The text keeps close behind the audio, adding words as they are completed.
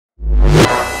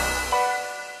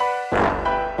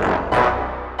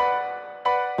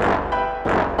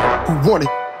want it.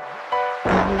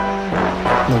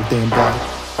 No damn body.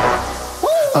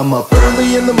 I'm up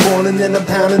early in the morning and I'm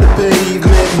pounding the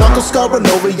pavement. Knuckle scarring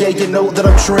over, yeah, you know that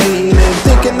I'm training.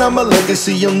 Thinking I'm a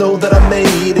legacy, you'll know that I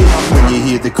made it. When you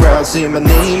hear the crowd say my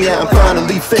name, yeah, I'm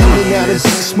finally fading out of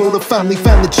beast mode. I finally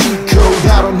found the cheat code.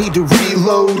 I don't need to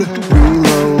reload.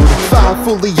 Fire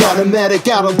fully automatic,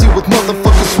 I don't deal with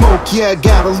motherfucking smoke. Yeah, I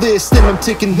got a list and I'm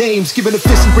taking names, giving a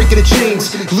fist and breaking the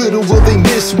chains. Little will they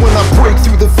miss when I break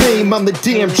through the fame. I'm the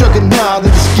damn Juggernaut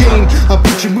of this game. I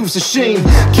put your moves to shame.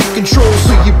 Keep control,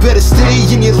 so you better stay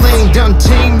in your lane.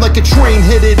 Untamed like a train,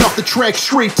 headed off the track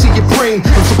straight to your brain.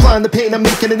 I'm supplying the pain, I'm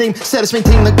making a name. Status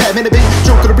maintained like Batman and Bane.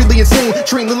 Joker really insane,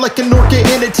 training like an orca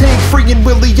in a tank. Freeing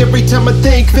Willie every time I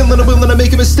think. Feeling a will and I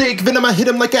make a mistake. Venom, I hit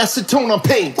him like acetone on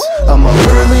paint. I'm up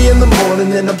early in the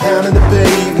morning and I'm pounding the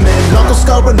pavement. Knuckle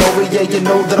scarring over, yeah, you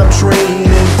know that I'm training.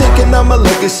 Thinking I'm a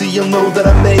legacy, you'll know that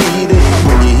I made it.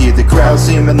 When you hear the crowd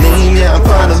say my name, yeah, I'm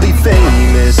finally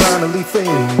famous. Finally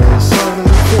famous, finally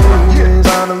famous,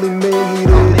 finally made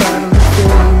it, finally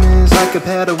famous. Like a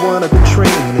Padawan, I've been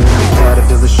training.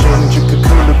 Caterpillar change, a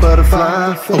cocoon, a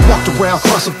butterfly. I walked around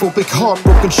claustrophobic,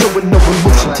 heartbroken, showing no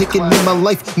emotion. Taking in my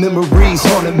life, memories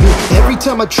haunting me. Every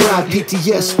time I tried,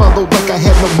 PTS followed like I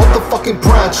had no motherfucking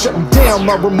pride. Shutting down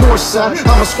my remorse side.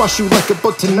 I'ma squash you like a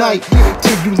bug tonight,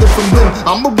 till you live from limb.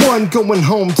 I'm the one going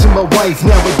home to my wife.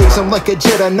 Nowadays I'm like a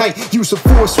Jedi Knight. Use a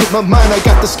force with my mind, I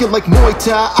got the skill like Muay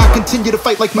Thai. I continue to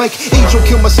fight like Mike. Angel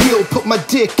kill my skill, put my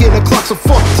dick in a clock, so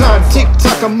fuck time. Tick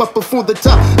tock, I'm up before the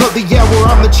top of the hour.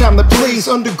 I'm the chime that plays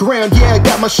underground. Yeah, I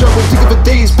got my shovel digging for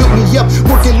days. Built me up,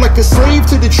 working like a slave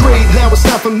to the trade. Now it's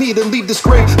time for me to leave this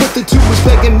grave, but the two was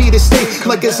begging me to stay.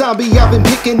 Like a zombie, I've been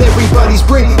picking everybody's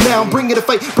brain. Now I'm bringing a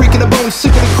fight, breaking a bone.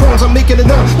 Sick of the crones, I'm making it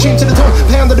known. Changing the tone,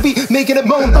 pounding the beat, making it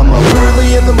moan. I'm up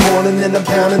early in the morning and I'm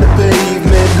pounding the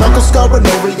pavement. Knuckle scarring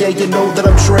over, yeah, you know that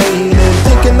I'm training.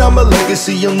 Thinking I'm a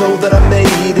legacy, you'll know that I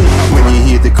made it. When you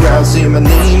hear the crowd say my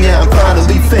name, yeah, I'm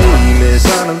finally famous.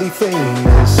 Finally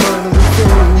famous, finally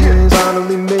famous,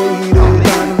 finally made it,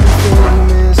 finally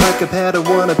famous. Like a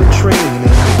Padawan, I've been training.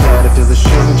 Caterpillar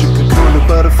change, a cocoon, a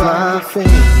butterfly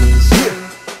famous. Yeah.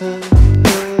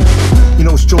 You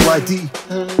know it's JoelID.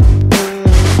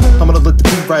 I'm gonna let the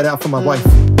beat right out for my wife.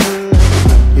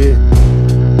 Yeah.